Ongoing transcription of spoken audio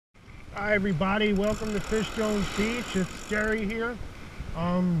Hi everybody, welcome to Fish Jones Beach. It's Jerry here.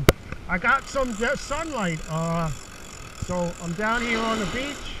 I got some sunlight, so I'm down here on the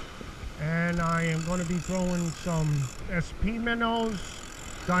beach and I am going to be throwing some SP minnows,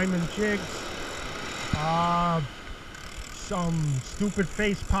 diamond jigs, some stupid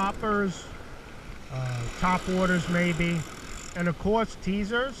face poppers, top waters maybe, and of course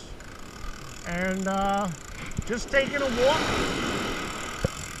teasers, and just taking a walk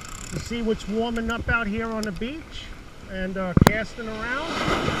to see what's warming up out here on the beach, and casting around.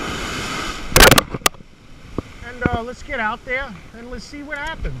 And let's get out there and let's see what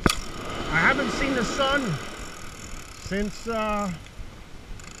happens. I haven't seen the sun since I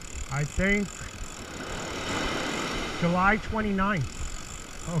think July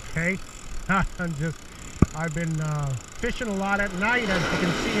 29th. Okay, I've been fishing a lot at night, as you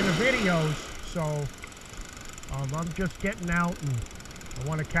can see in the videos, so I'm just getting out and I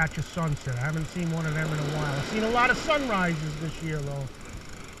want to catch a sunset. I haven't seen one of them in a while. I've seen a lot of sunrises this year though.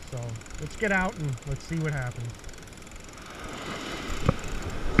 So let's get out and let's see what happens.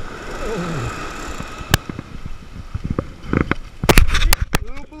 Oh.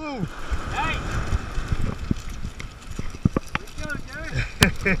 Blue. Hey! What you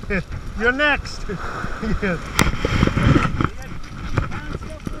doing, Jerry? You're next.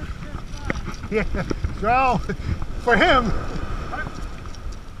 Yeah. So, for him.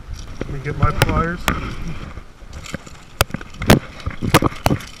 Let me get my pliers.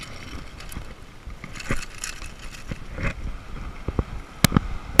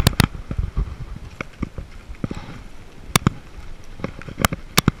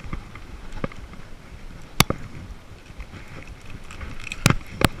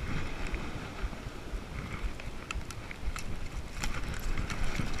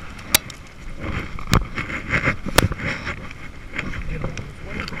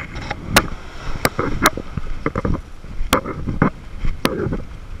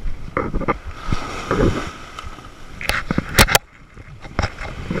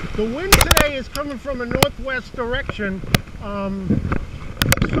 The wind today is coming from a northwest direction.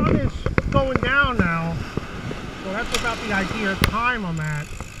 The sun is going down now, so that's about the ideal time I'm at.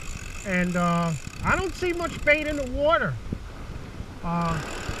 And I don't see much bait in the water. There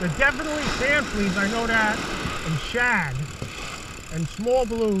are definitely sand fleas, I know that, and shad, and small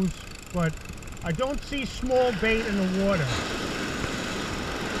blues, but I don't see small bait in the water.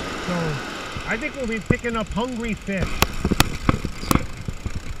 So I think we'll be picking up hungry fish.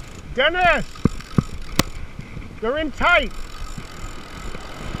 Dennis! They're in tight.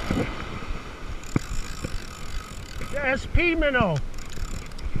 The SP minnow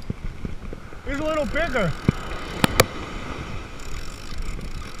is a little bigger.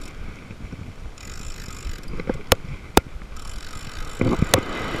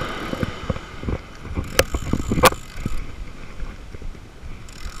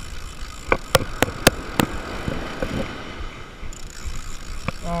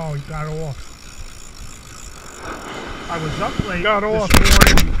 Oh, he got off. I was up late this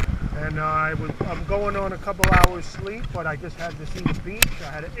morning, and I'm going on a couple hours sleep, but I just had to see the beach. I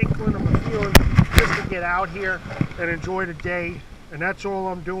had an inkling of a feeling just to get out here and enjoy the day, and that's all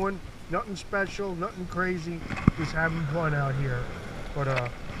I'm doing. Nothing special, nothing crazy, just having fun out here. But I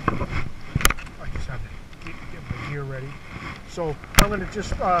just have to get my gear ready. So I'm going to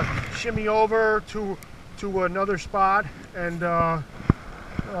just shimmy over to another spot and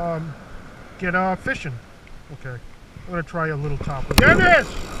get fishing. Okay, I'm gonna try a little top. Dennis!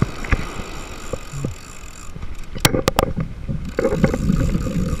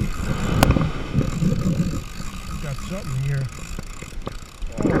 Got something here.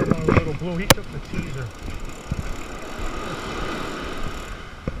 Oh, a little blue. He took the teaser.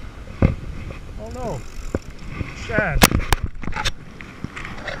 Oh no, shad.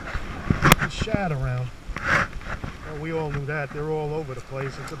 There's shad around. Well, we all knew that. They're all over the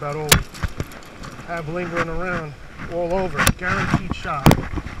place. It's about all we have lingering around, all over. Guaranteed shot.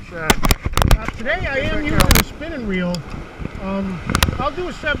 Shad. Today I am using a spinning reel. I'll do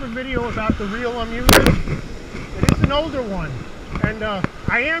a separate video about the reel I'm using. It is an older one. And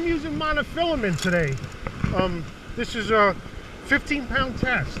I am using monofilament today. This is a 15-pound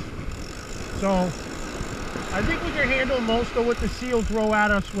test. So I think we can handle most of what the seal throw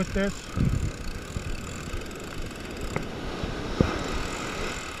at us with this.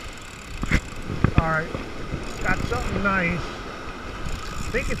 Alright, got something nice. I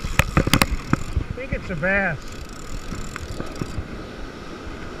think it's a bass.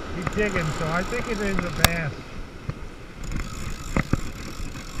 He's digging, so I think it is a bass.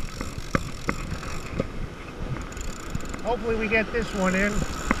 Hopefully we get this one in.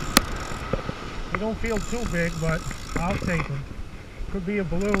 don't feel too big, but I'll take him. Could be a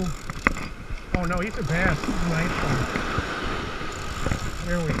blue. Oh no, he's a bass. He's a nice one.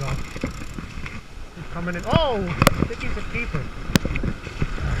 There we go. He's coming in. Oh, I think he's a keeper.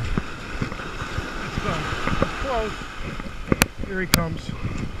 Let's go. He's close. Here he comes.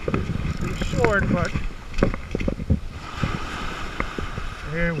 He's short, but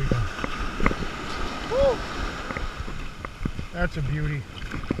there we go. Woo! That's a beauty.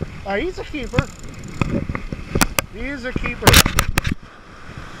 He's a keeper. He is a keeper.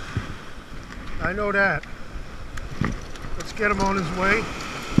 I know that. Let's get him on his way.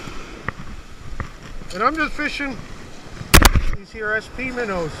 And I'm just fishing these here SP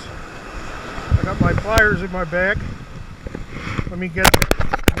minnows. I got my pliers in my bag. Let me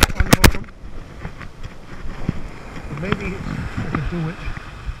unhook them. Maybe I could do it.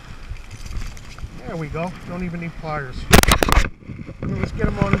 There we go. Don't even need pliers. Well, let's get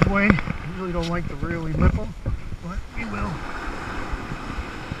him on his way. I really don't like to really lip him, but we will.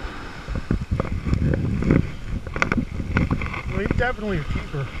 Well, he's definitely a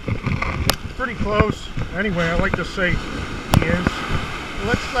keeper. Pretty close. Anyway, I like to say he is. Well,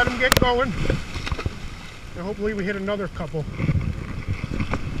 let's let him get going. And hopefully we hit another couple.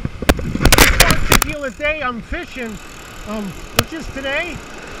 This particular day I'm fishing, which is today,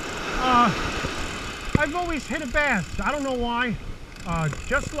 I've always hit a bass. I don't know why.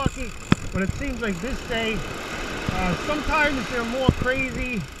 Just lucky, but it seems like this day, sometimes they're more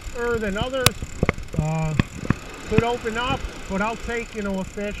crazier than others. Could open up, but I'll take, a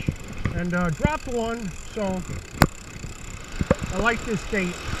fish. And dropped one, so I like this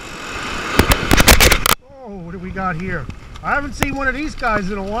date. Oh, what do we got here? I haven't seen one of these guys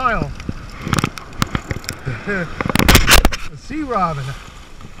in a while. A sea robin.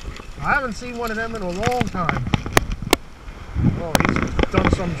 I haven't seen one of them in a long time. Oh, he's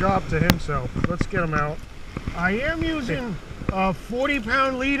done some job to himself. Let's get him out. I am using a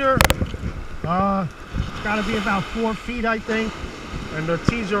 40-pound leader. It's got to be about 4 feet, I think. And a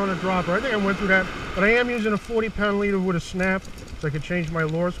teaser on a dropper. I think I went through that. But I am using a 40-pound leader with a snap, so I can change my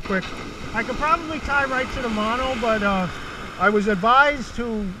lures quick. I could probably tie right to the mono, but I was advised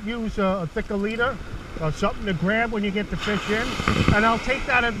to use a thicker leader, something to grab when you get the fish in, and I'll take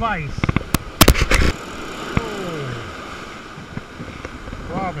that advice. Oh.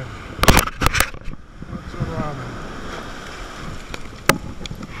 Robin. That's a robin.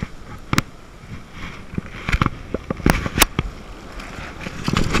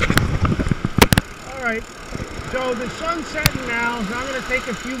 Alright, so the sun's setting now, so I'm going to take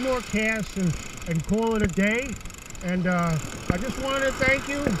a few more casts and call it a day. And I just wanted to thank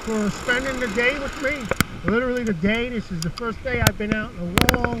you for spending the day with me. Literally the day. This is the first day I've been out in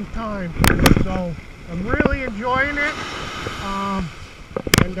a long time. So I'm really enjoying it.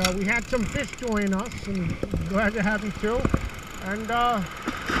 And we had some fish join us, and I'm glad to have you too. And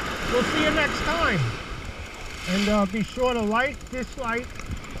we'll see you next time. And be sure to like, dislike,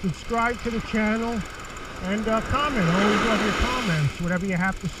 subscribe to the channel, and comment. I always love your comments, whatever you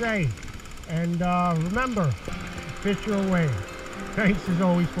have to say. And remember, fish your way. Thanks as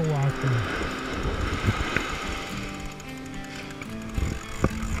always for watching.